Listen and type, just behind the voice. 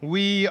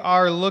We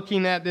are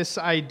looking at this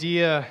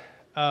idea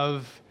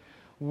of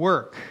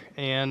work,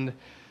 and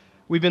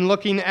we've been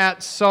looking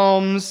at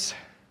Psalms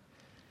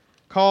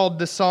called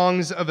the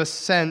Songs of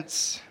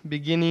Ascents,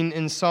 beginning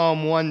in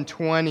Psalm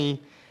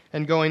 120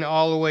 and going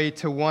all the way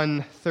to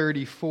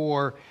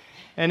 134.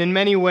 And in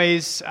many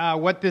ways,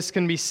 what this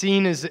can be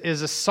seen is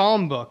a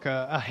psalm book,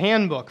 a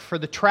handbook for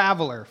the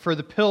traveler, for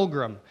the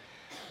pilgrim,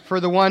 for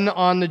the one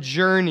on the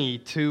journey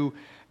to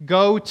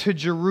go to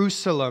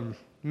Jerusalem,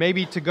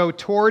 maybe to go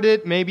toward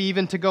it, maybe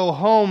even to go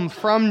home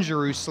from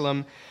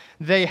Jerusalem.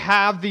 They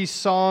have these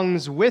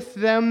songs with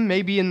them,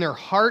 maybe in their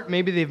heart,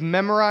 maybe they've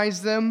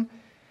memorized them.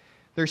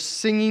 They're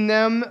singing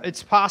them.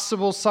 It's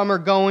possible some are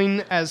going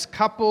as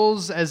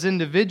couples, as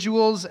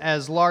individuals,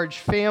 as large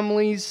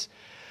families.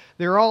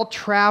 They're all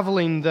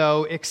traveling,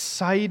 though,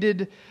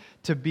 excited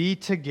to be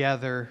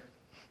together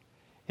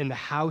in the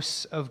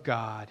house of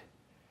God,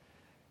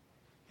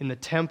 in the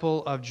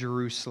temple of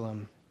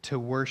Jerusalem, to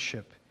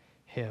worship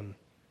Him.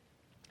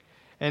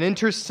 And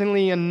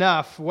interestingly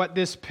enough, what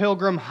this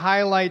pilgrim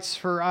highlights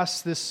for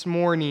us this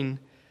morning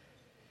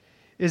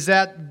is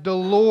that the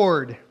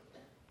Lord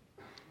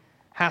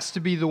has to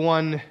be the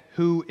one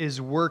who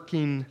is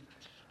working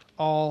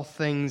all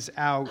things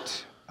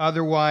out.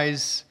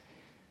 Otherwise,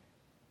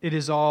 it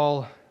is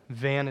all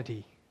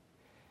vanity.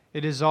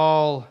 It is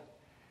all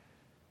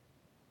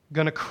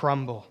going to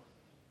crumble.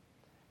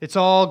 It's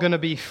all going to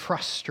be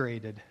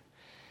frustrated.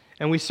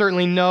 And we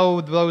certainly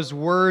know those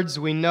words.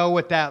 We know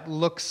what that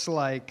looks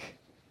like.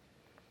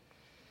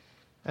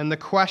 And the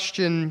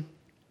question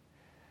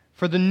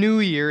for the new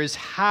year is,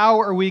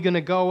 how are we going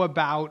to go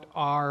about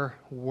our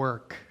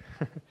work?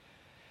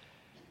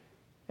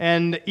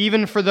 And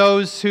even for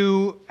those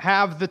who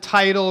have the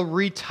title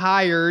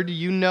retired,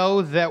 you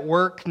know that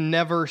work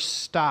never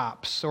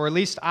stops. Or at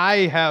least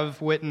I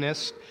have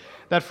witnessed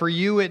that for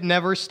you it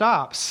never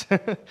stops.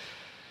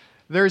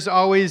 There's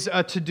always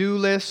a to-do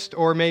list,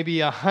 or maybe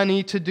a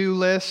honey to-do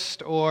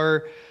list,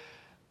 or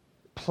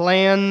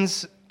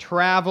plans,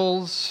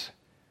 travels,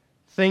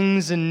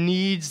 things and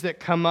needs that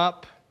come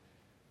up.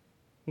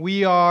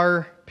 We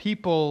are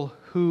people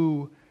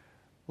who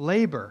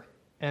labor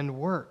and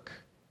work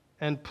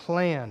and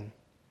plan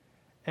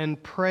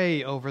and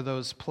pray over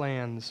those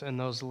plans and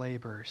those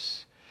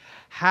labors.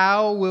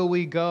 How will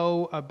we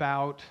go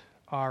about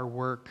our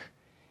work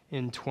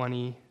in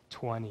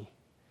 2020?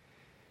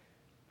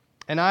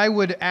 And I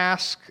would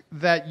ask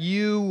that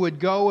you would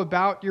go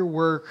about your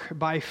work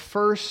by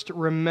first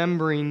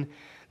remembering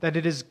that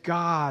it is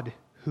God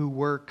who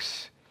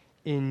works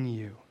in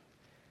you.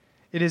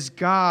 It is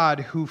God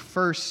who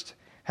first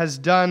has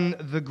done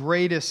the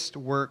greatest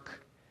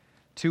work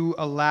to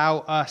allow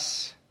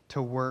us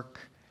to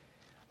work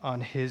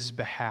on His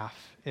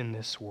behalf in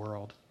this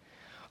world.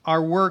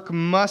 Our work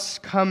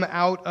must come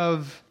out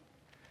of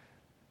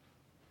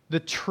the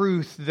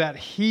truth that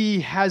He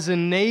has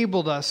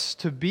enabled us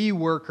to be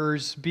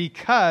workers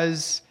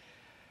because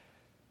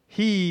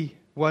He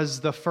was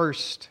the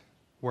first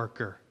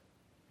worker.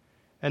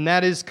 And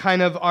that is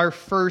kind of our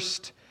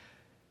first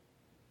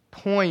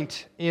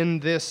point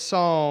in this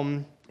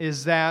psalm,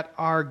 is that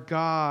our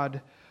God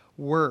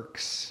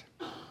works.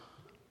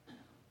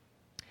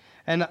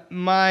 And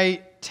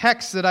my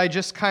text that I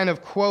just kind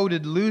of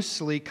quoted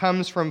loosely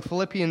comes from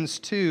Philippians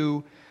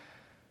 2,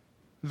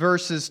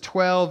 verses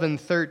 12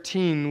 and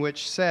 13,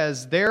 which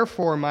says,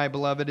 "Therefore, my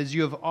beloved, as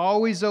you have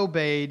always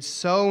obeyed,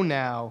 so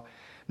now,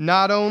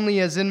 not only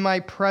as in my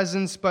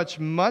presence, but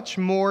much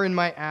more in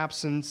my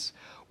absence,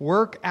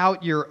 work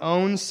out your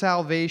own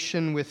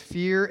salvation with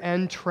fear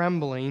and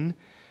trembling."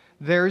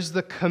 There's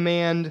the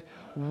command,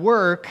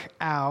 work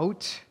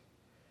out,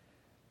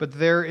 but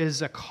there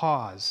is a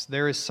cause.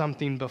 There is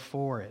something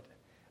before it.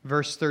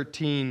 Verse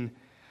 13,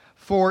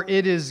 "For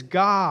it is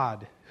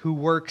God who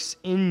works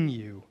in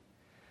you,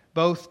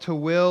 both to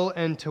will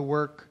and to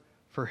work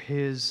for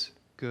His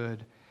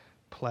good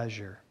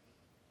pleasure."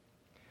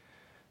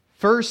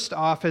 First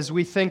off, as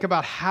we think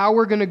about how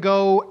we're going to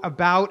go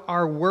about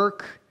our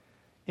work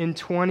in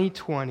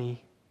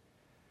 2020,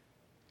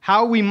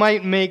 how we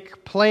might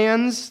make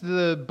plans,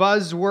 the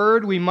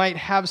buzzword, we might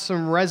have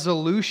some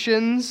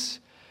resolutions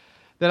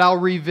that I'll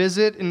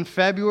revisit in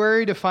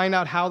February to find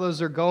out how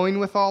those are going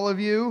with all of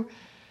you.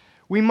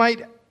 We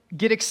might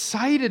get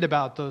excited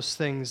about those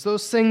things.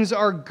 Those things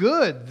are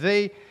good.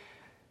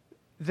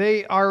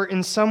 They are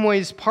in some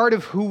ways part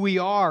of who we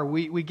are.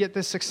 We get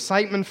this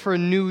excitement for a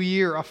new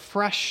year, a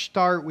fresh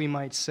start, we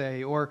might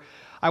say, or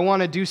I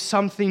want to do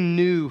something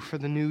new for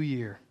the new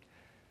year.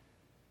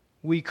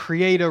 We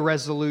create a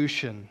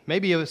resolution.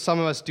 Maybe some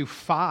of us do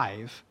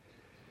 5.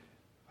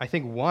 I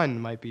think 1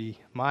 might be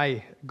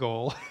my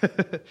goal.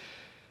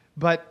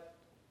 But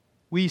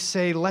we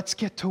say, let's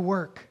get to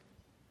work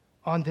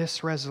on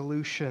this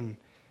resolution.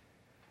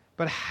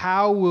 But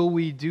how will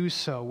we do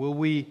so? Will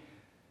we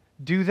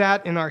do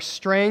that in our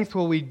strength?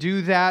 Will we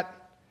do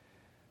that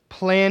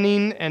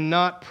planning and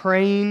not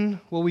praying?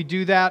 Will we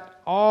do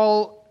that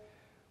all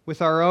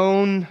with our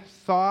own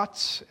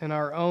thoughts and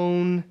our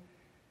own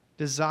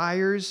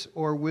desires?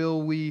 Or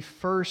will we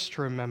first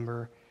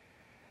remember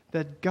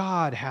that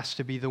God has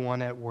to be the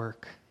one at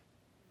work.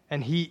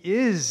 And He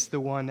is the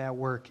one at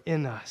work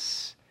in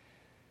us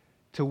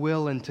to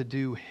will and to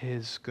do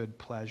His good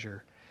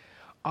pleasure.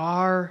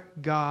 Our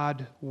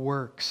God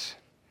works.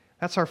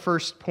 That's our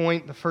first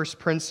point, the first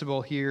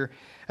principle here,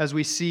 as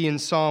we see in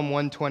Psalm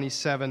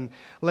 127.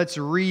 Let's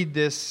read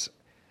this,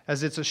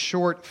 as it's a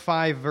short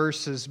 5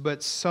 verses,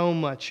 but so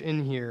much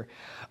in here.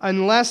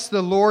 Unless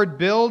the Lord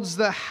builds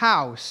the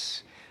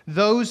house,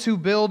 those who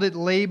build it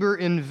labor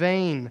in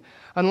vain.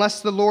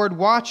 Unless the Lord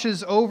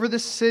watches over the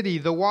city,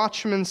 the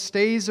watchman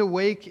stays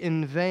awake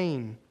in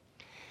vain.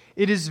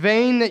 It is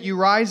vain that you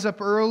rise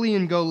up early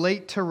and go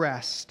late to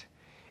rest,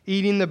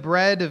 eating the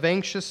bread of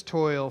anxious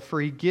toil,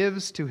 for He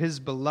gives to His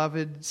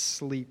beloved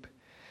sleep.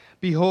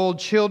 Behold,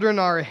 children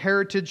are a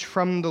heritage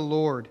from the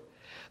Lord,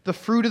 the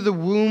fruit of the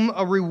womb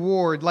a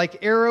reward.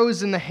 Like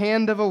arrows in the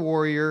hand of a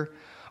warrior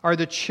are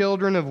the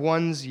children of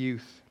one's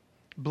youth.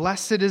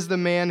 Blessed is the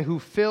man who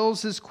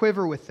fills his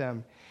quiver with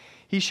them.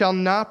 He shall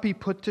not be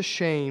put to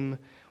shame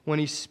when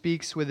he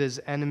speaks with his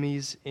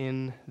enemies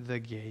in the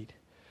gate.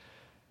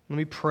 Let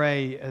me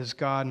pray as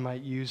God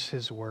might use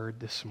His word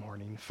this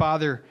morning.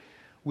 Father,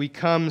 we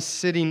come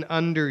sitting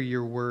under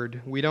your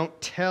word. We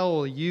don't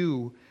tell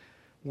you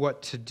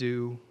what to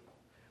do.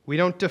 We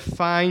don't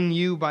define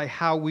you by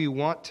how we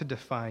want to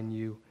define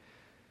you.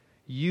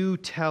 You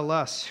tell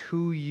us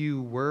who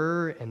you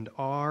were and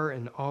are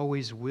and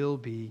always will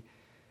be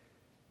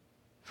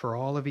for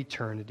all of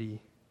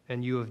eternity.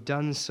 And you have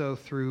done so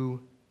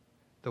through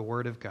the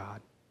Word of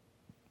God.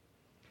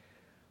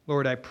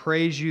 Lord, I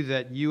praise you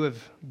that you have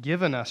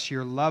given us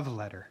your love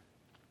letter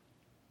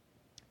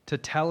to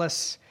tell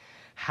us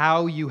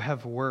how you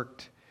have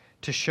worked,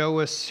 to show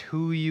us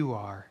who you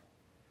are,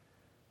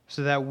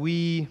 so that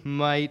we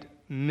might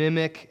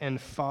mimic and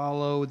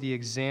follow the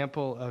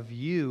example of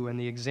you and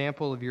the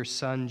example of your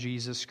Son,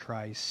 Jesus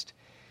Christ,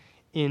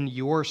 in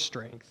your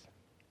strength.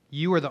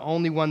 You are the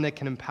only one that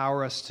can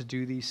empower us to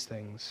do these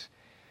things.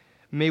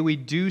 May we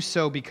do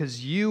so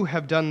because you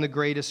have done the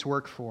greatest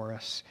work for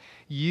us.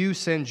 You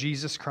sent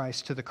Jesus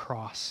Christ to the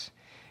cross.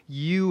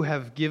 You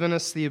have given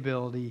us the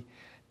ability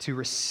to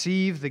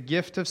receive the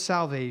gift of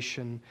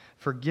salvation,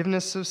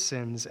 forgiveness of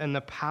sins, and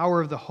the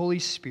power of the Holy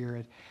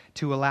Spirit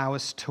to allow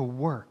us to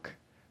work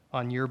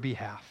on your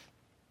behalf.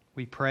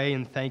 We pray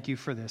and thank you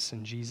for this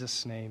in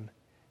Jesus' name.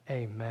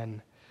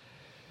 Amen.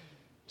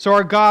 So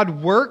our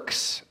God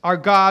works, our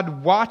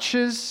God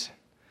watches,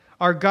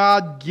 our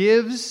God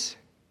gives,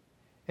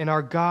 and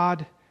our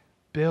God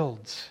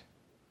builds.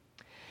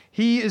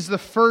 He is the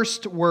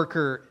first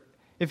worker.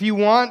 If you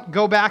want,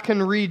 go back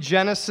and read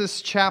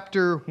Genesis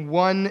chapter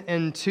 1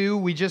 and 2.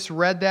 We just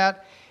read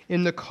that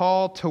in the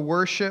call to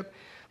worship.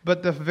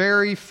 But the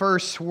very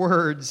first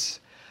words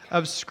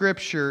of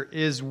Scripture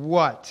is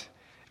what?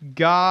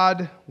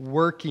 God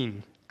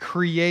working,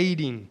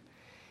 creating.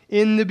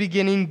 In the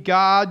beginning,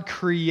 God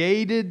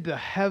created the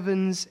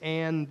heavens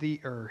and the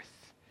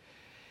earth.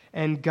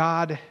 And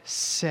God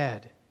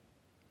said.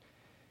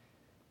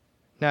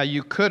 Now,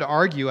 you could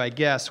argue, I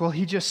guess, well,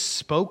 He just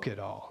spoke it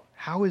all.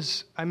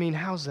 How's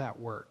that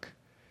work?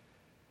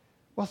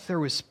 Well, there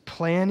was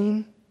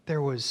planning,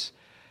 there was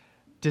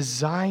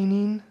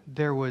designing,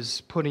 there was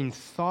putting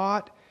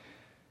thought.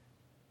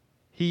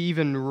 He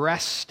even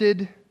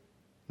rested,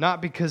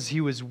 not because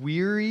He was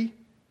weary,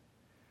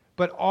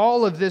 but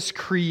all of this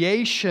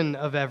creation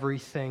of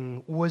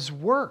everything was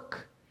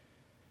work.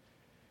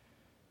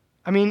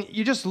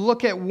 You just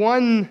look at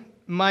one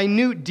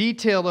minute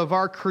detail of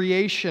our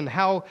creation,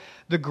 how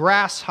the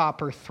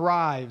grasshopper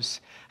thrives,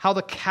 how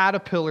the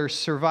caterpillar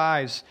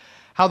survives,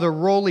 how the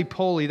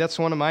roly-poly, that's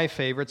one of my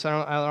favorites.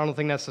 I don't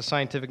think that's the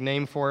scientific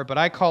name for it, but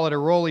I call it a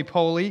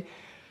roly-poly.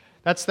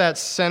 That's that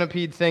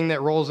centipede thing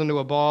that rolls into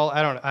a ball.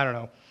 I don't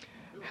know.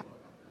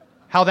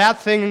 How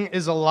that thing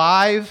is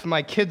alive.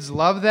 My kids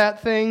love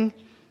that thing,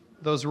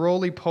 those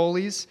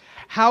roly-polies.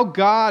 How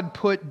God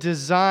put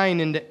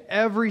design into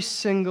every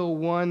single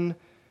one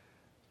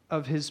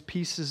of His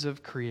pieces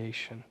of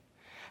creation.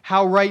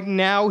 How right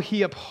now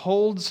He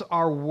upholds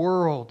our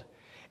world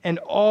and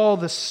all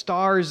the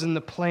stars and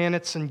the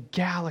planets and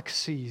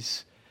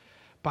galaxies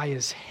by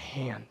His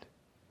hand.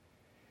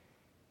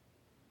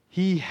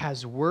 He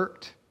has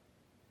worked.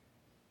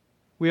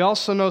 We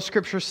also know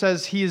Scripture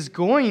says He is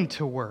going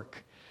to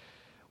work.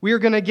 We are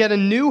going to get a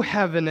new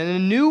heaven and a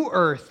new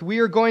earth. We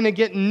are going to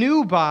get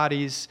new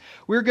bodies.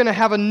 We're going to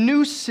have a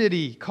new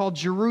city called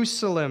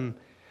Jerusalem.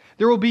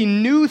 There will be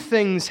new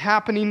things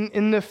happening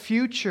in the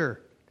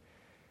future.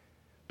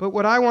 But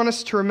what I want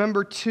us to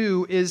remember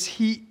too is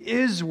He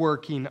is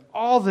working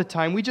all the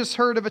time. We just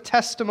heard of a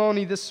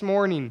testimony this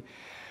morning.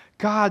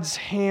 God's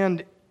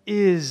hand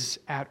is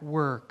at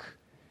work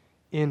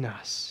in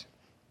us.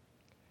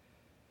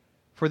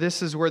 For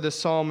this is where the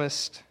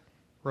psalmist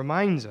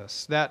reminds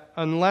us that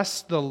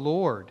unless the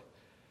Lord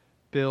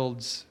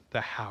builds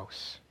the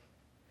house,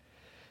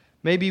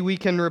 maybe we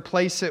can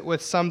replace it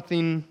with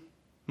something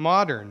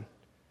modern.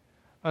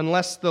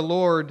 Unless the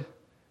Lord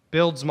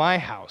builds my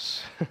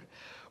house,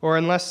 or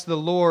unless the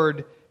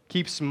Lord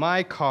keeps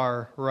my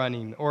car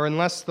running, or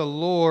unless the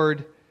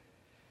Lord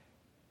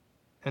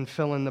and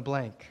fill in the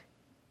blank.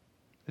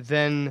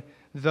 Then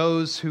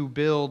those who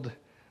build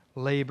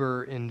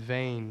labor in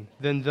vain.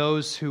 Then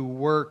those who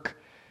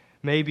work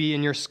maybe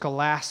in your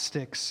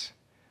scholastics,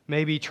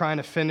 maybe trying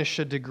to finish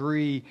a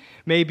degree,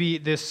 maybe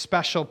this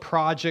special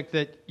project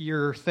that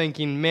you're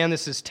thinking, man,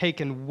 this has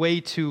taken way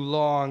too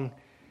long.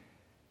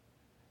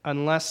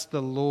 Unless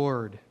the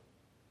Lord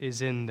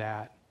is in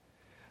that,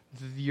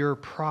 your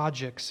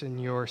projects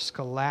and your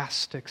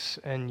scholastics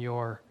and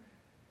your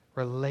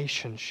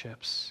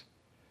relationships,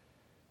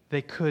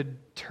 they could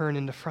turn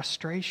into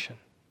frustration.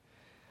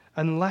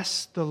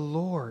 Unless the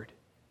Lord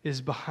is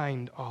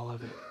behind all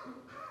of it.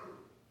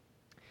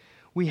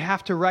 We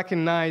have to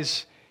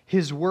recognize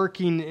His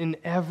working in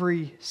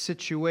every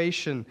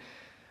situation.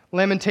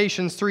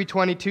 Lamentations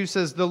 3:22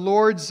 says, "The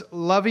Lord's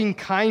loving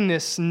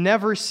kindness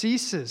never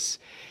ceases.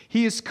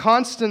 He is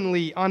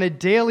constantly, on a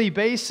daily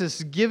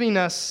basis, giving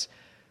us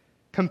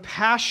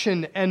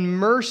compassion and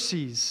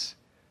mercies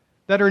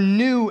that are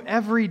new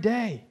every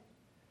day."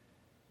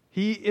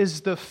 He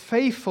is the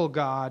faithful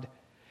God,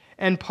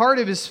 and part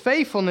of His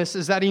faithfulness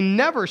is that He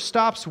never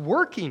stops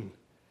working.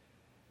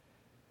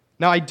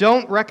 Now, I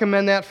don't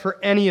recommend that for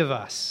any of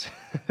us.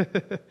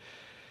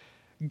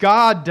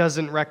 God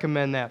doesn't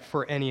recommend that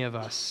for any of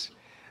us.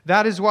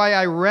 That is why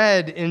I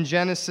read in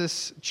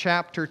Genesis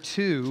chapter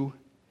 2,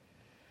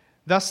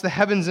 "Thus the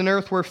heavens and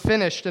earth were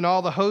finished, and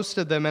all the host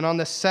of them. And on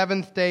the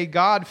seventh day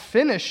God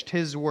finished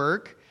His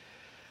work."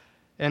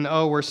 And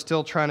we're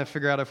still trying to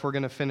figure out if we're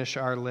going to finish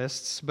our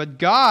lists. But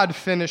God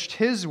finished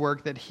His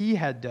work that He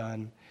had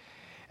done,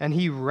 and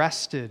He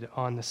rested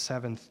on the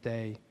seventh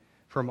day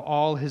from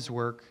all His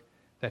work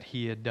that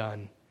He had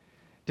done.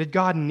 Did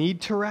God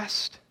need to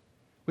rest?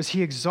 Was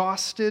He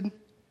exhausted?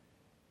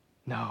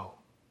 No.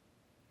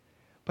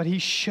 But He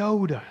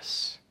showed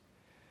us,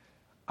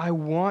 I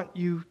want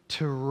you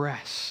to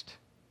rest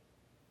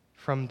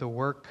from the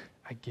work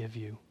I give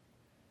you.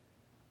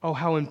 Oh,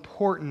 how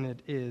important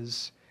it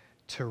is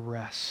to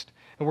rest.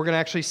 And we're going to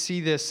actually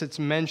see this. It's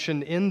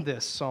mentioned in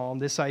this psalm,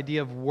 this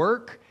idea of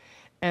work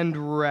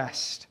and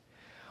rest.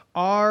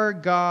 Our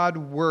God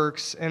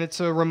works, and it's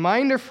a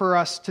reminder for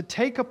us to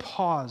take a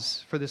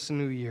pause for this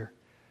new year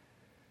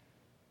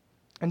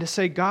and to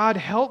say, God,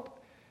 help,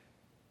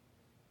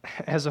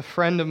 as a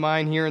friend of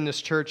mine here in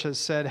this church has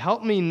said,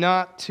 help me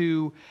not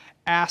to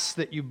ask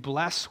that you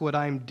bless what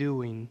I'm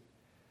doing,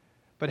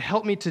 but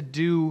help me to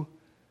do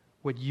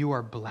what you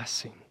are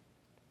blessing.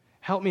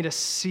 Help me to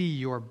see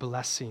your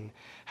blessing.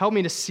 Help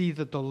me to see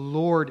that the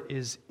Lord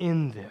is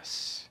in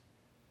this.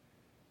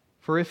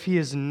 For if He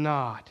is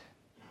not,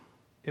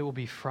 it will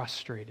be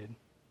frustrated.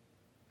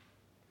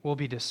 We'll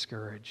be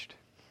discouraged.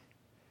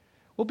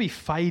 We'll be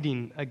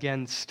fighting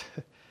against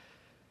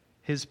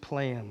His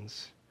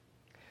plans.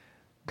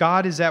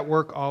 God is at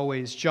work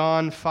always.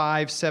 John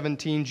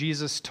 5:17,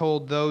 Jesus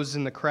told those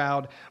in the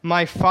crowd,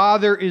 "My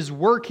Father is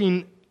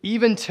working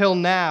even till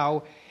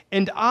now,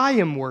 and I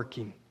am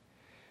working."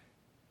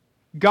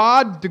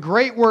 God, the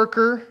great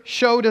worker,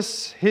 showed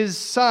us His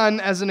Son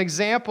as an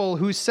example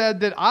who said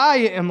that I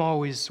am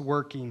always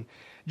working.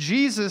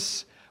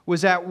 Jesus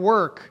was at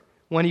work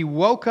when He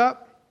woke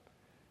up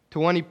to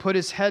when He put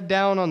His head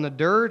down on the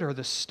dirt or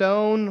the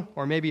stone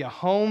or maybe a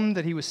home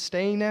that He was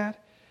staying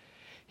at.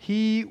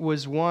 He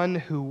was one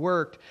who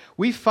worked.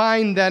 We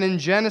find that in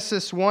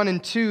Genesis 1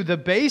 and 2, the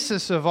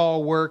basis of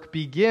all work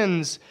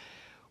begins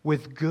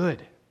with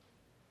good.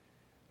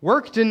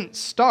 Work didn't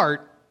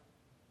start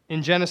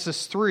in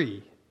Genesis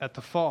 3 at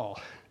the fall.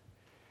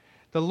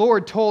 The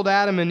Lord told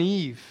Adam and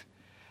Eve,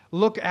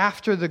 look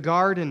after the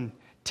garden,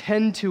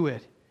 tend to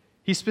it.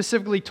 He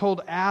specifically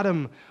told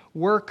Adam,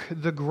 work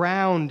the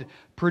ground,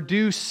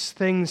 produce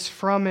things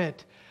from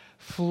it,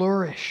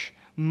 flourish,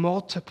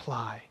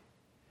 multiply.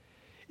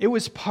 It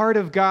was part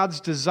of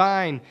God's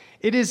design.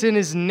 It is in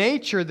His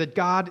nature that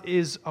God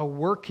is a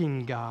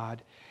working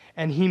God,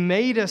 and He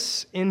made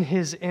us in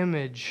His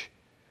image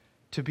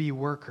to be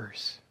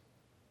workers.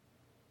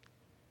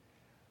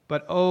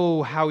 But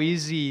oh, how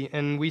easy,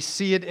 and we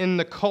see it in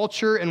the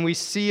culture, and we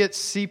see it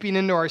seeping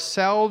into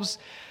ourselves,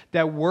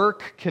 that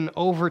work can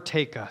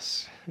overtake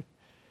us.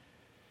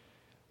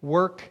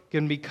 Work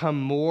can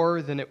become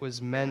more than it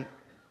was meant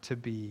to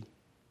be.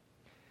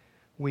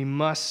 We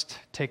must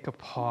take a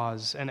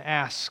pause and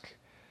ask,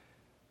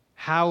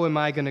 how am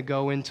I going to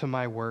go into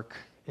my work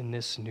in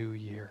this new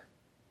year?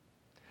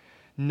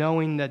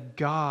 Knowing that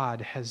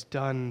God has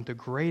done the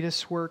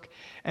greatest work,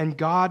 and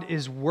God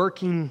is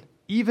working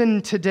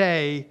even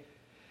today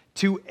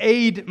to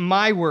aid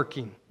my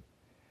working.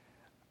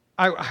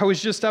 I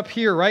was just up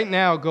here right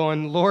now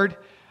going, Lord,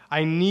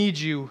 I need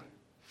you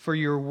for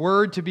your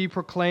word to be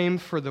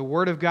proclaimed, for the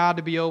word of God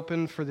to be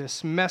opened, for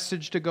this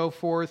message to go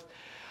forth.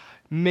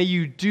 May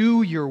you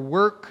do your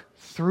work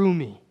through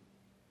me.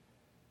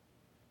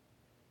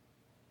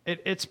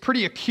 It's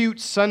pretty acute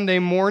Sunday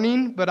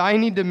morning, but I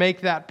need to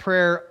make that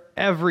prayer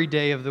every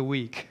day of the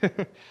week.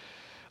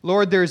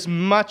 Lord, there's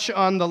much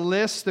on the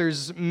list.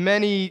 There's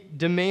many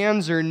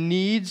demands or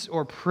needs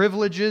or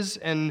privileges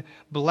and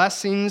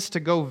blessings to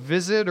go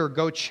visit or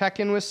go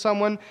check in with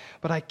someone,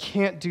 but I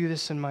can't do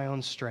this in my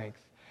own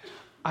strength.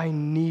 I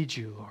need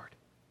you, Lord.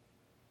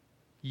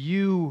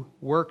 You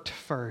worked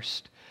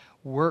first.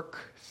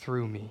 Work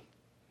through me.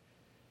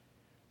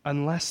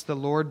 Unless the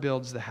Lord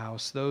builds the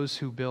house, those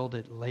who build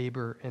it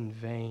labor in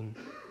vain.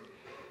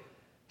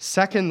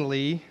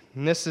 Secondly,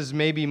 and this is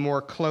maybe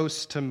more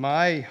close to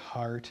my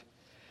heart,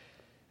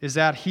 is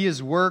that he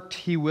has worked,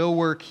 he will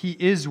work, he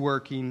is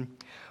working.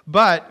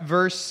 But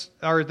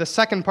the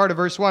second part of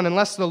verse 1,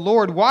 unless the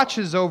Lord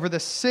watches over the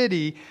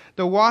city,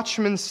 the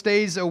watchman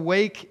stays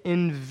awake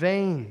in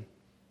vain.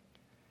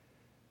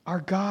 Our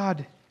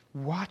God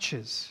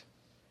watches.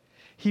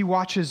 He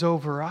watches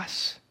over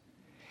us.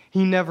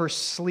 He never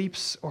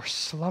sleeps or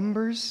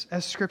slumbers,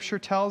 as Scripture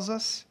tells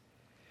us.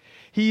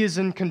 He is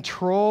in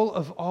control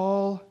of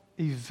all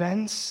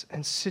events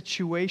and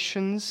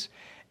situations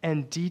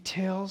and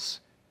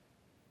details.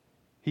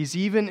 He's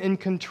even in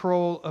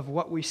control of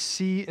what we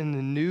see in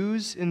the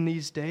news in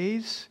these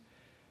days.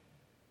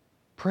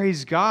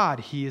 Praise God,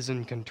 he is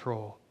in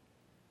control.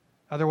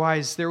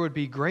 Otherwise, there would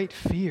be great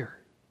fear.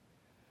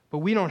 But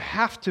we don't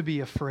have to be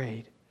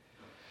afraid.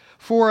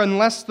 For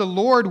unless the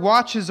Lord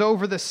watches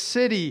over the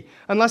city,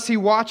 unless he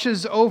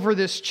watches over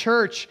this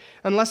church,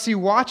 unless he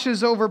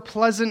watches over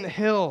Pleasant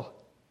Hill,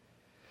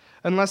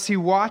 unless he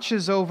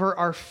watches over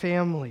our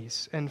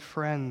families and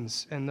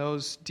friends and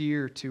those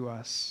dear to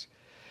us,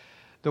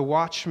 the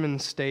watchman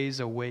stays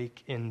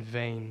awake in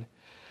vain.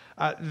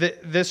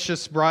 This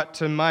just brought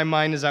to my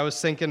mind as I was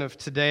thinking of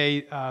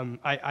today,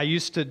 I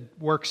used to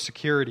work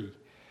security,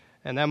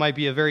 and that might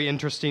be a very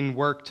interesting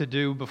work to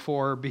do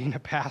before being a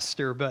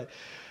pastor, but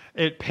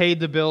it paid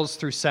the bills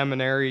through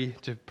seminary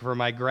for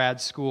my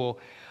grad school.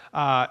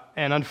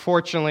 And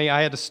unfortunately,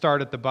 I had to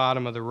start at the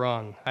bottom of the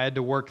rung. I had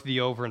to work the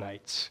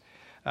overnights.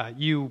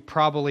 You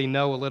probably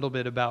know a little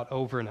bit about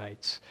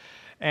overnights.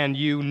 And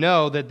you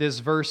know that this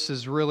verse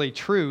is really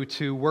true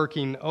to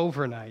working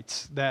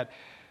overnights, that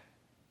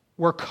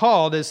we're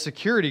called as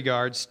security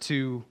guards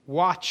to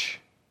watch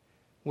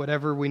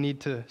whatever we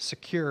need to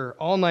secure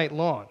all night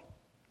long.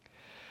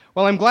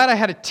 Well, I'm glad I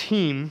had a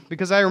team,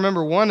 because I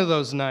remember one of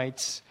those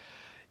nights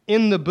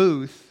in the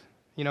booth,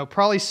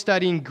 probably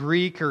studying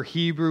Greek or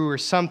Hebrew or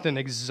something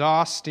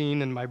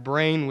exhausting, and my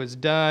brain was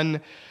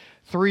done.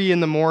 3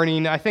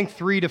 a.m, I think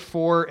 3 to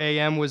 4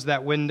 a.m. was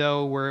that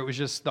window where it was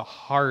just the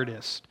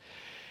hardest.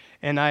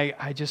 And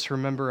I just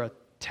remember a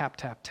tap,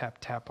 tap, tap,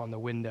 tap on the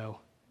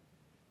window.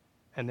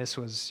 And this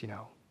was,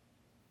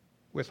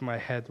 with my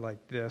head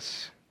like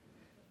this.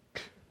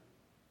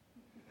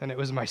 And it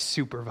was my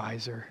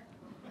supervisor.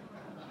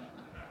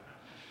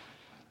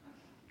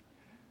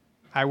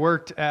 I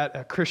worked at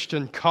a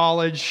Christian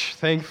college,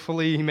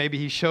 thankfully. Maybe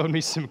he showed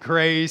me some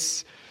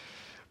grace.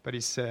 But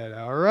he said,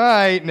 all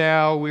right,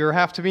 now we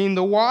have to be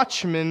the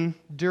watchman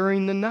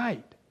during the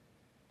night.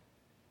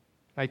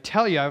 I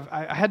tell you,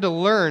 I had to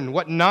learn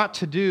what not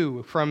to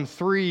do from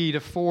 3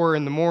 to 4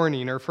 in the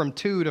morning or from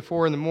 2 to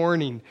 4 in the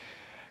morning,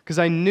 because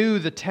I knew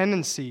the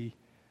tendency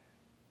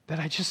that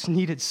I just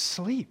needed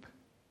sleep.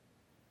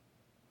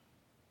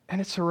 And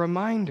it's a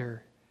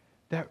reminder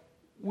that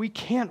we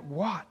can't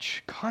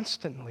watch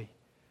constantly.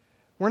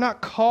 We're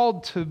not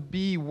called to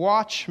be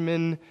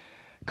watchmen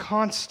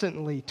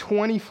constantly,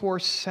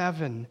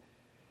 24/7.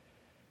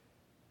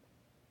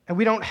 And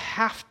we don't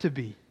have to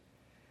be,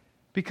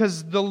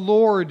 because the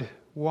Lord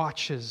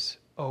watches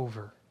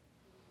over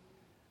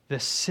the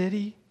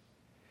city,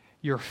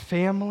 your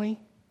family,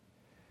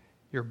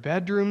 your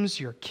bedrooms,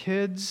 your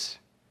kids,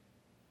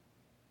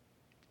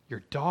 your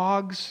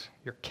dogs,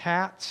 your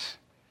cats.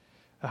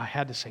 I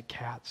had to say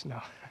cats.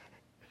 No.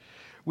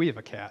 We have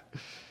a cat.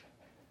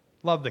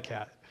 Love the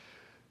cat.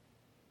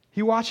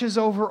 He watches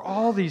over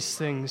all these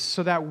things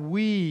so that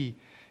we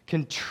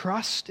can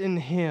trust in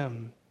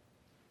him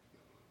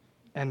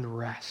and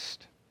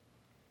rest.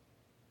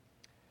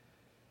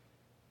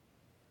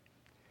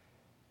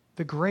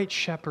 The great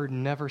shepherd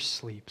never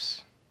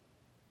sleeps.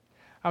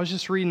 I was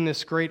just reading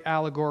this great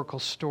allegorical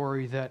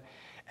story that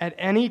at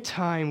any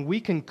time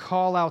we can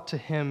call out to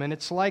him, and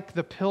it's like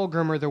the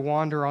pilgrim or the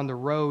wanderer on the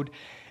road,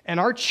 and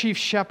our chief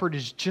shepherd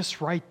is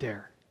just right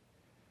there.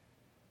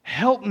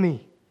 Help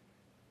me.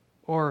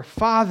 Or,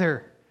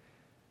 Father,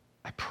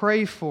 I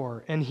pray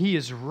for, and he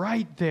is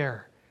right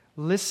there,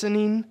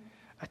 listening,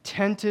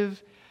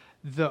 attentive,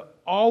 the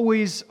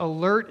always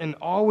alert and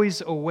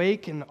always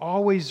awake and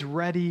always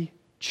ready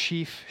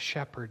chief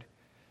shepherd,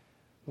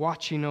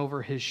 watching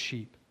over his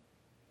sheep.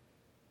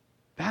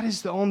 That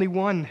is the only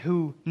one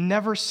who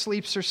never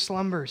sleeps or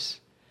slumbers.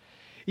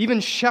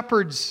 Even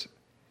shepherds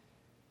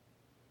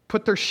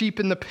put their sheep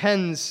in the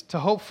pens to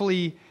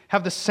hopefully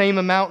have the same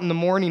amount in the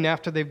morning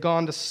after they've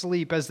gone to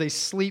sleep, as they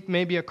sleep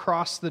maybe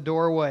across the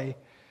doorway,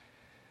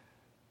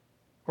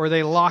 or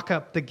they lock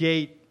up the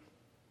gate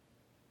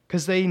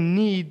because they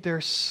need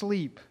their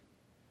sleep.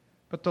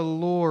 But the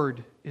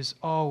Lord is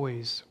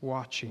always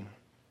watching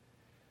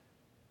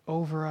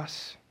over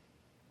us.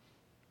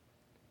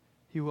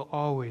 He will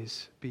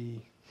always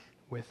be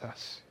with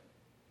us.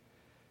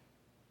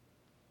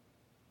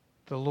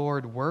 The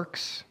Lord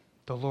works,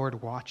 the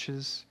Lord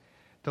watches.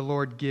 the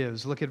Lord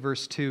gives. Look at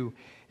verse 2.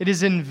 It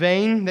is in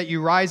vain that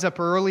you rise up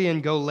early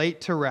and go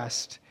late to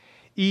rest,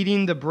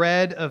 eating the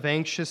bread of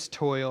anxious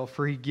toil,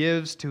 for he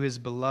gives to his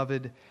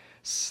beloved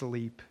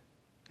sleep.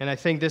 And I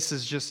think this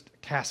is just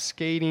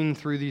cascading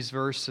through these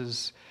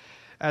verses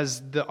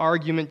as the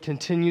argument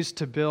continues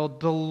to build.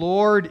 The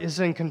Lord is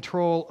in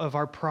control of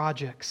our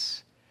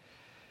projects.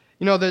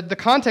 You know, the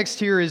context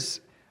here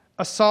is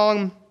a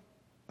song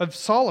of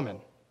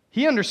Solomon.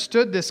 He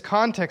understood this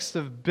context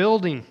of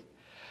building,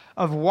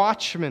 of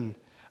watchmen,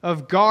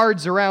 of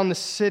guards around the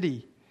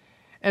city.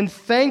 And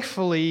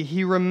thankfully,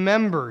 he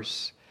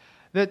remembers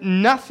that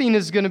nothing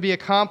is going to be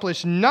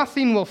accomplished,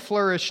 nothing will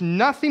flourish,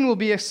 nothing will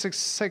be a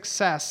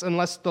success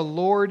unless the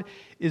Lord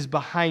is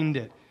behind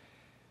it.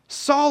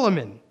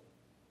 Solomon,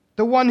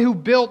 the one who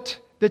built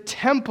the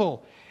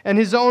temple and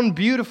his own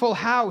beautiful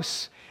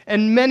house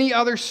and many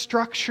other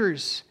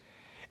structures,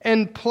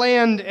 and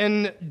planned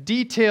and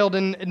detailed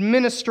and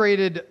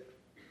administrated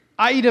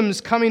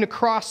items coming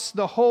across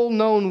the whole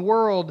known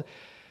world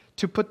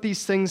to put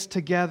these things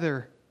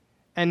together.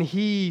 And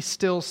he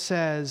still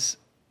says,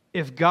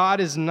 if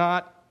God is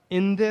not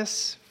in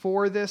this,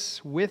 for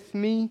this, with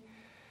me,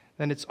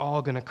 then it's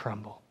all going to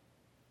crumble.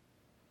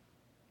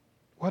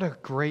 What a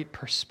great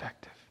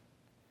perspective.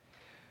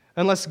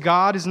 Unless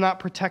God is not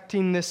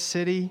protecting this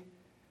city,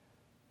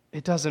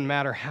 it doesn't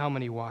matter how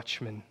many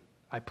watchmen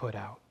I put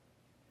out.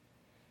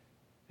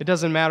 It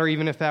doesn't matter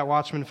even if that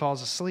watchman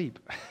falls asleep,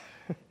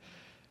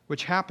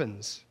 which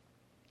happens.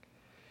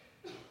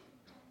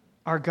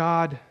 Our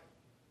God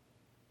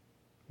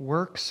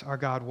works, our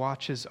God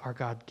watches, our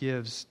God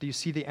gives. Do you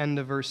see the end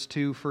of verse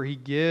 2? For he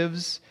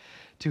gives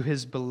to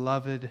his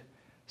beloved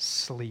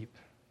sleep.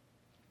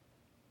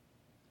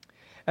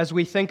 As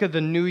we think of the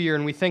new year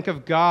and we think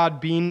of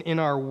God being in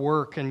our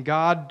work and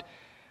God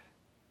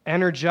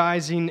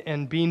energizing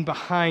and being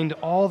behind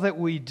all that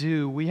we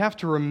do, we have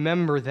to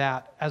remember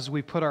that as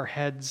we put our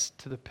heads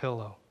to the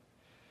pillow.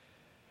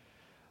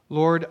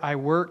 Lord, I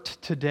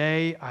worked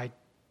today. I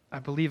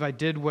believe I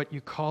did what you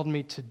called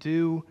me to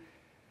do,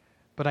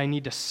 but I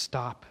need to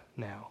stop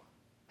now.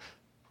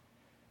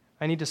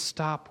 I need to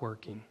stop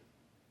working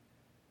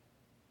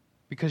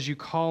because you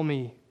call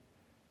me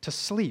to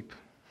sleep.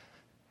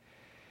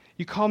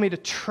 You call me to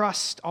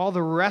trust all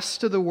the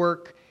rest of the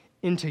work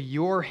into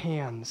your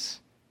hands,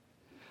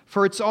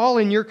 for it's all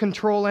in your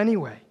control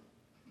anyway.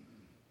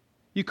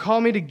 You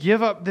call me to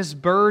give up this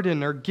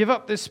burden or give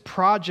up this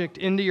project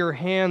into your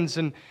hands,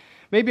 and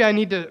maybe I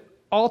need to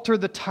alter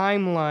the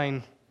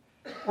timeline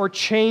or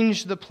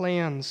change the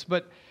plans,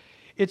 but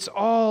it's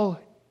all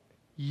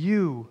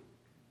you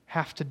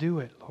have to do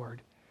it,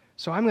 Lord.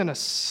 So I'm going to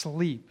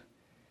sleep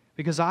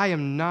because I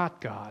am not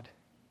God.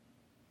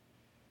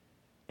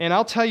 And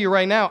I'll tell you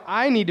right now,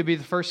 I need to be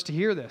the first to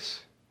hear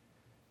this.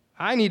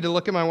 I need to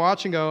look at my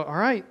watch and go, all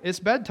right, it's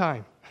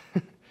bedtime.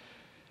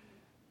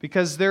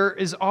 Because there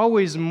is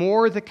always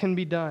more that can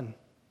be done,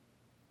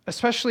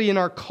 especially in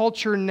our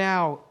culture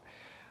now.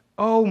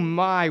 Oh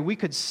my, we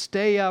could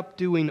stay up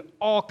doing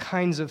all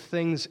kinds of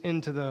things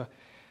into the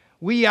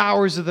wee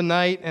hours of the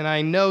night, and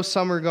I know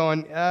some are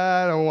going,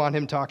 I don't want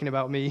him talking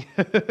about me.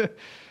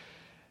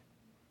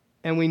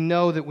 And we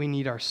know that we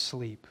need our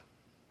sleep.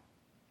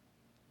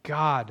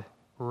 God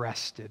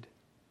rested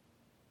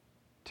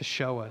to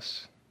show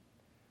us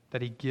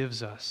that he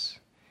gives us.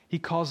 He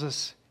calls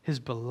us his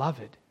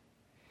beloved.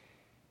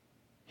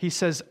 He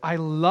says, I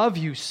love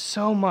you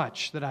so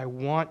much that I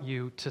want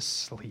you to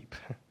sleep,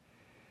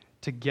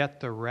 to get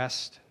the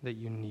rest that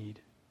you need.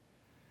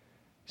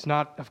 He's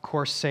not, of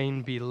course,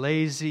 saying be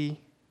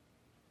lazy.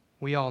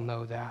 We all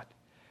know that.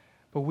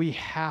 But we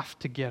have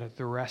to get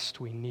the rest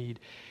we need.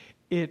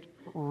 It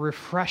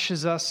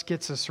refreshes us,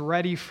 gets us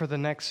ready for the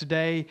next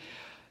day.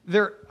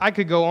 I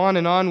could go on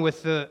and on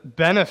with the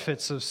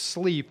benefits of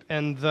sleep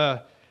and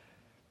the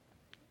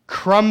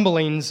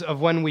crumblings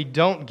of when we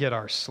don't get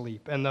our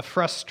sleep and the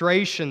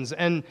frustrations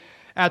and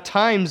at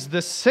times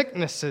the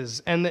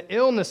sicknesses and the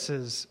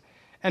illnesses.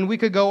 And we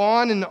could go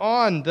on and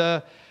on.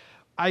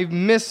 I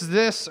missed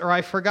this, or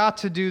I forgot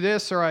to do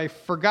this, or I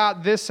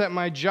forgot this at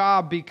my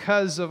job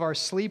because of our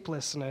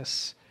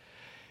sleeplessness.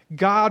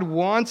 God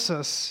wants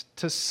us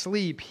to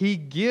sleep. He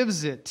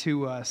gives it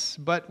to us.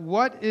 But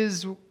what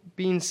is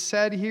being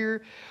said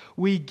here?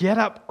 We get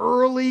up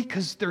early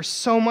because there's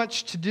so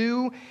much to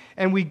do,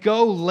 and we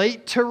go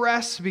late to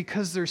rest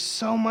because there's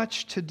so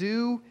much to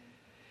do.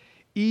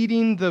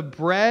 Eating the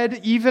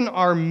bread, even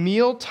our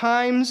meal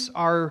times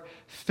are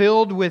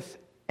filled with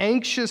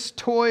anxious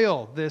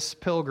toil, this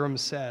pilgrim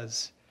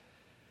says.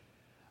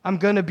 I'm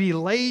going to be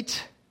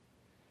late.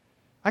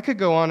 I could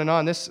go on and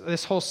on.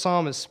 This whole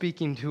psalm is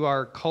speaking to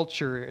our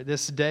culture,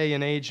 this day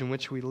and age in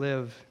which we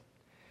live.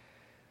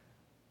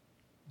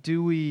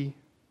 Do we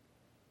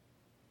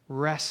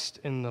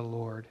rest in the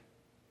Lord?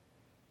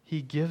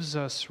 He gives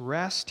us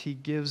rest. He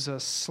gives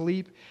us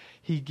sleep.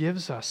 He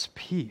gives us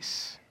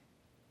peace.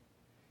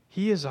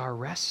 He is our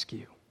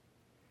rescue.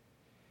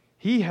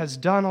 He has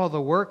done all the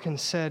work and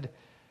said,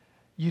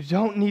 you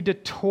don't need to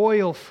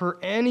toil for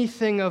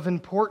anything of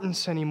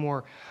importance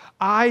anymore.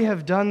 I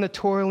have done the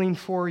toiling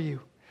for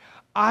you.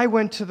 I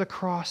went to the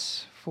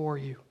cross for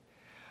you.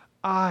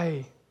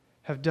 I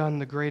have done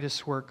the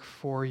greatest work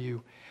for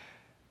you.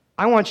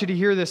 I want you to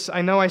hear this.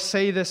 I know I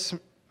say this,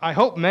 I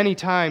hope many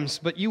times,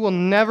 but you will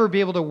never be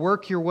able to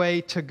work your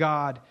way to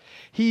God.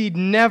 He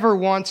never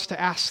wants to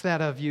ask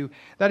that of you.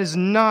 That is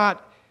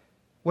not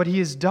what He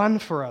has done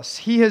for us.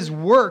 He has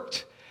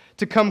worked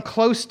to come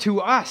close to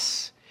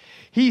us.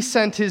 He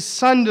sent His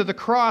Son to the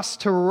cross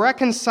to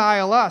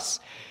reconcile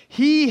us.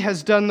 He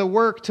has done the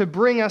work to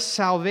bring us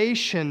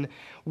salvation.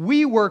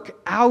 We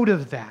work out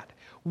of that.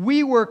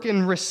 We work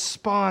in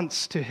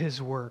response to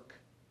His work.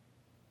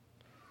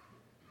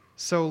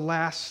 So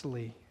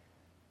lastly,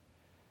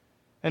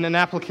 and an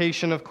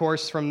application, of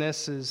course, from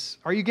this is,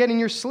 are you getting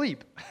your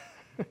sleep?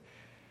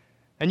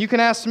 And you can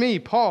ask me,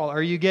 Paul,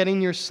 are you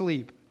getting your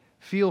sleep?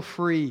 Feel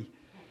free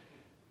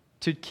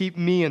to keep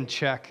me in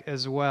check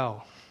as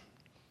well.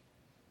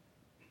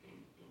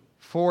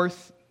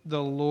 Fourth,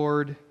 the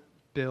Lord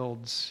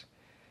builds.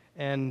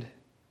 And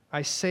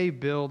I say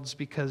builds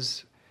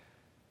because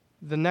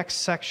the next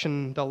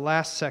section, the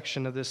last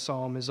section of this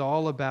psalm, is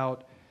all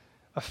about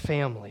a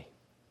family.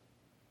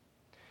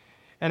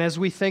 And as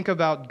we think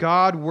about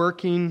God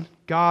working,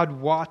 God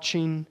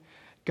watching,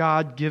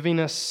 God giving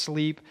us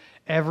sleep,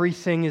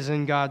 everything is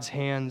in God's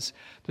hands.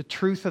 The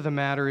truth of the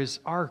matter is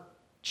our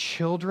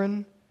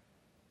children,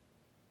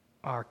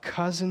 our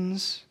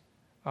cousins,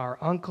 our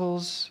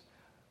uncles,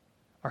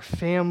 our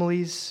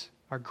families,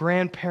 our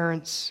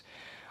grandparents,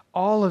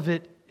 all of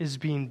it is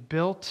being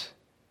built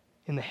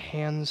in the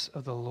hands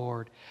of the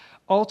Lord.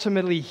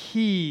 Ultimately,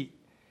 He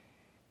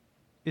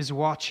is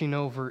watching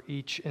over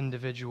each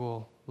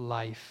individual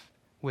life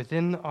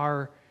within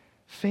our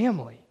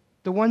family,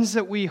 the ones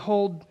that we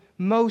hold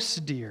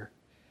most dear.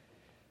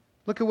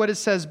 Look at what it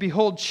says.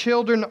 Behold,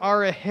 children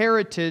are a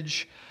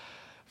heritage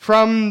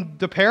from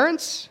the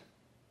parents?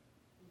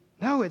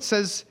 No, it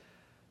says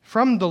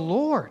from the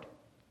Lord.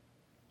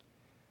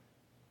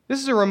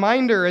 This is a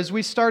reminder as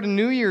we start a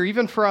new year,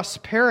 even for us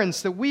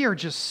parents, that we are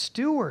just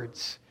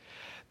stewards.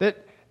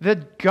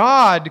 That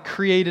God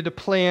created a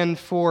plan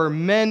for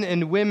men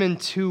and women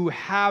to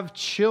have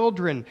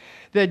children.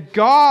 That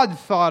God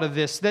thought of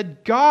this.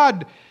 That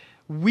God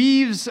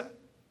weaves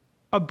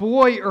a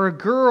boy or a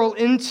girl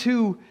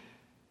into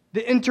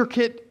the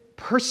intricate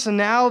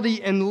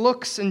personality and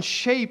looks and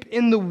shape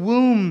in the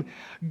womb.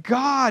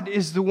 God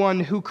is the one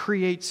who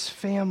creates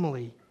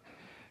family.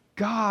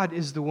 God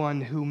is the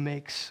one who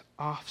makes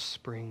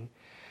offspring.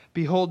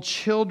 Behold,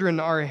 children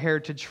are a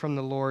heritage from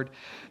the Lord.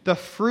 The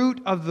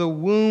fruit of the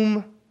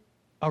womb,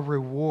 a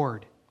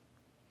reward.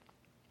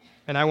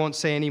 And I won't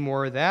say any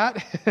more of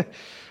that.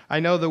 I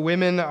know the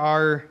women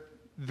are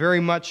very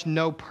much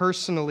know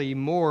personally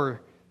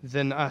more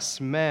than us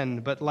men,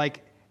 but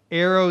like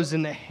arrows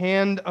in the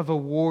hand of a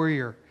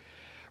warrior,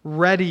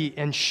 ready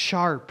and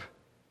sharp,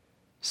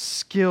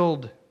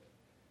 skilled.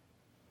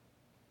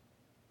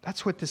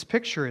 That's what this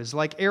picture is.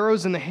 Like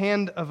arrows in the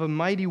hand of a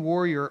mighty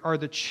warrior are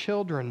the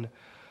children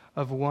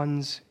of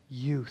one's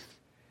youth.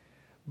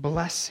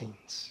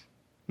 Blessings.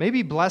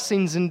 Maybe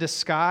blessings in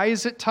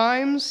disguise at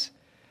times,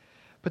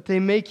 but they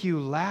make you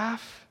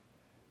laugh,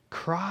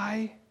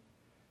 cry,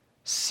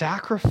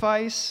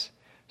 sacrifice,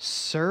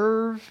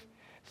 serve,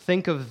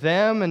 think of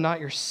them and not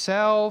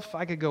yourself.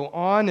 I could go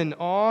on and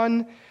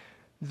on.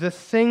 The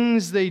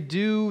things they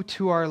do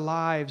to our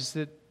lives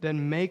that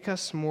then make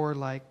us more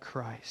like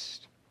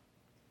Christ.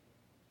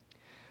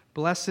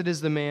 Blessed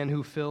is the man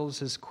who fills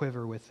his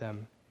quiver with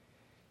them.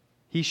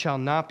 He shall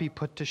not be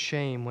put to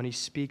shame when he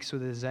speaks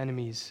with his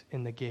enemies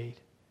in the gate.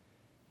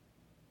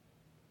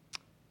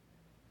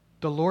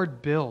 The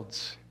Lord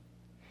builds.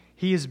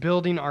 He is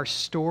building our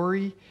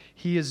story.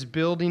 He is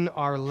building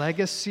our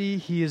legacy.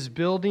 He is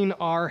building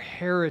our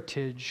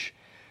heritage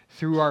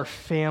through our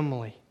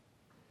family.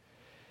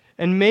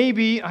 And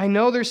maybe, I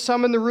know there's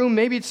some in the room,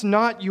 maybe it's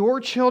not your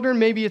children,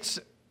 maybe it's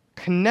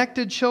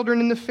connected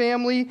children in the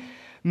family,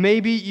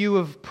 maybe you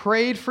have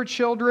prayed for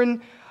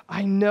children.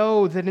 I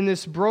know that in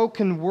this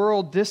broken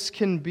world, this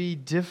can be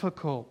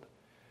difficult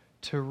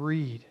to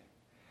read.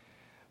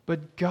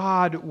 But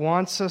God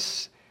wants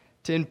us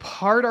to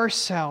impart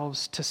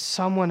ourselves to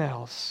someone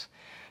else,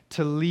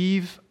 to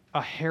leave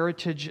a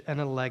heritage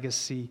and a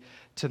legacy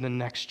to the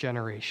next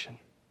generation.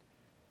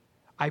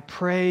 I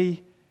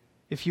pray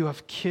if you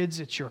have kids,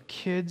 it's your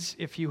kids.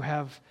 If you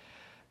have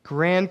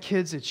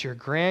grandkids, it's your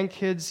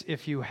grandkids.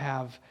 If you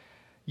have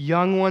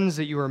young ones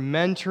that you are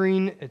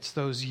mentoring, it's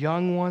those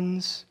young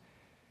ones.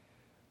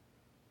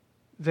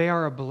 They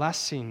are a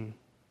blessing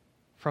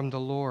from the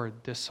Lord,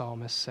 this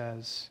psalmist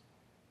says.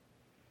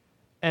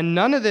 And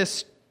none of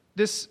this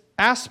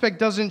aspect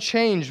doesn't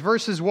change.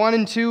 Verses 1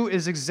 and 2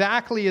 is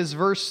exactly as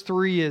verse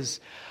 3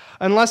 is.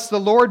 Unless the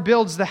Lord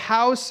builds the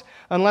house,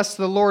 unless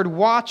the Lord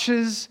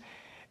watches,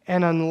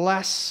 and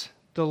unless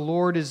the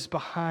Lord is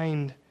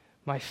behind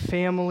my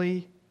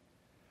family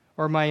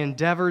or my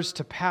endeavors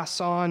to pass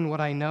on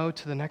what I know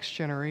to the next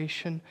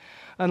generation,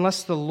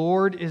 unless the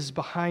Lord is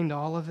behind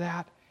all of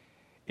that,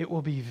 it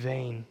will be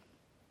vain.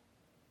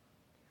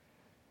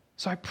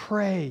 So I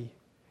pray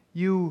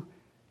you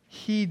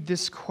heed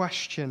this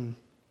question.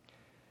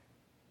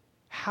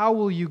 How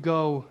will you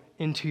go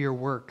into your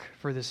work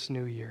for this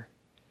new year?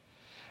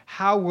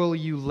 How will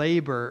you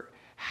labor?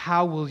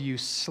 How will you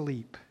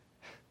sleep?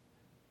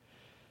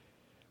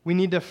 We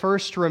need to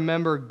first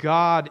remember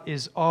God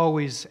is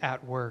always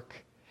at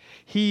work.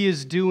 He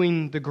is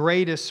doing the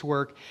greatest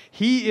work.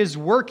 He is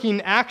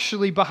working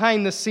actually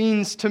behind the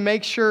scenes to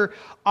make sure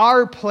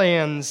our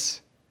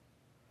plans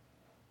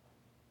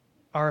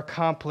are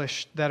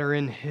accomplished that are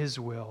in His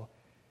will.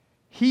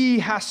 He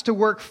has to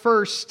work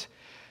first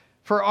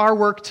for our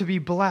work to be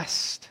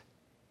blessed.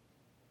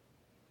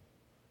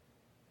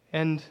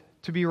 And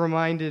to be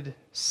reminded,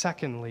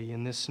 secondly,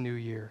 in this new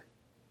year,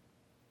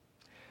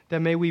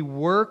 that may we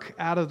work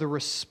out of the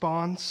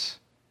response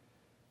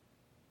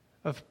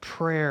of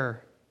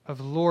prayer, of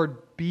Lord,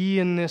 be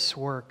in this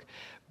work,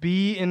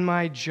 be in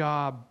my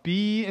job,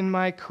 be in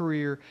my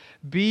career,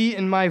 be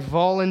in my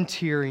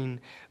volunteering,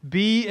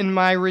 be in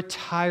my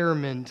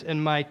retirement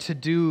and my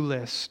to-do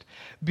list,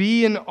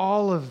 be in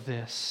all of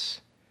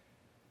this,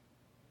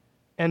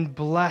 and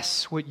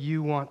bless what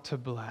you want to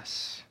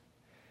bless,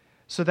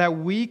 so that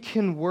we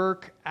can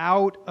work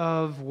out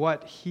of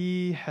what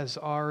He has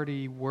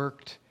already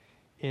worked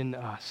in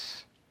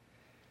us.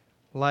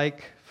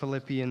 Like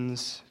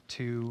Philippians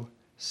 2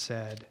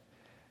 said,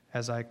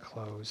 as I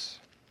close.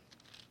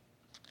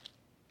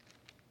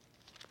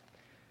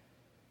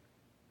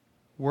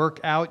 Work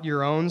out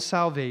your own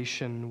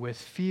salvation with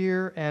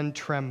fear and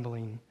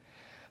trembling,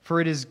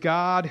 for it is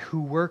God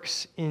who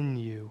works in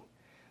you,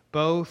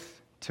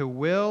 both to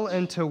will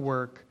and to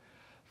work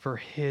for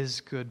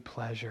His good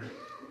pleasure.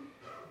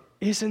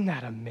 Isn't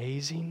that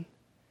amazing?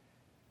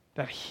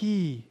 That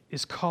He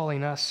is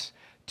calling us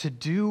to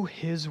do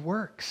His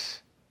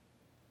works.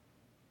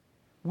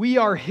 We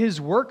are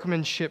His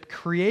workmanship,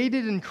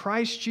 created in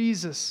Christ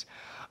Jesus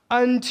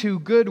unto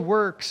good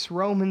works,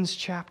 Romans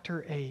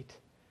chapter 8.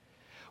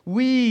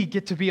 We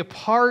get to be a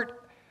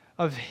part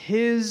of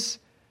His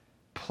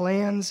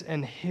plans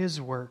and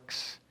His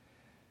works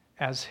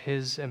as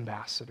His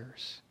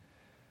ambassadors.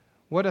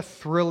 What a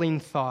thrilling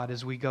thought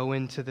as we go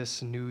into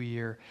this new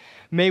year.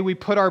 May we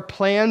put our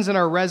plans and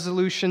our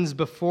resolutions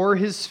before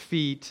His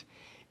feet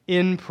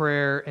in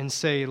prayer and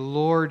say,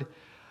 Lord,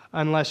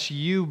 unless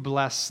you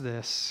bless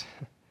this,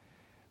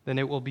 then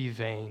it will be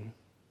vain.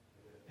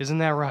 Isn't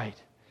that right?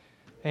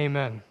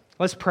 Amen.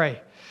 Let's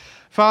pray.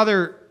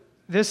 Father,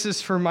 this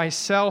is for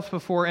myself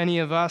before any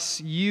of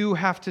us. You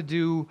have to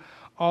do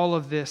all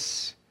of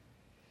this,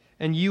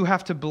 and you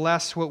have to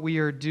bless what we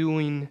are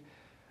doing.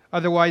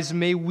 Otherwise,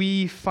 may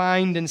we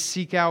find and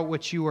seek out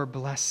what you are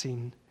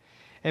blessing.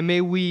 And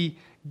may we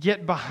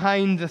get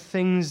behind the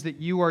things that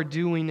you are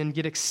doing and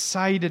get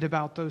excited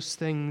about those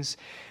things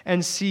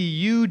and see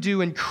you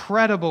do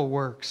incredible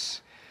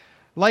works.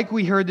 Like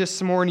we heard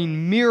this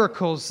morning,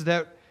 miracles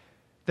that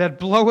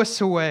blow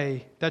us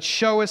away, that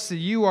show us that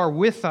you are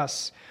with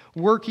us,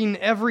 working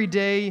every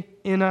day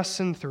in us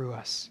and through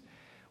us.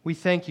 We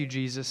thank you,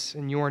 Jesus,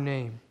 in your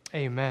name.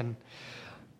 Amen.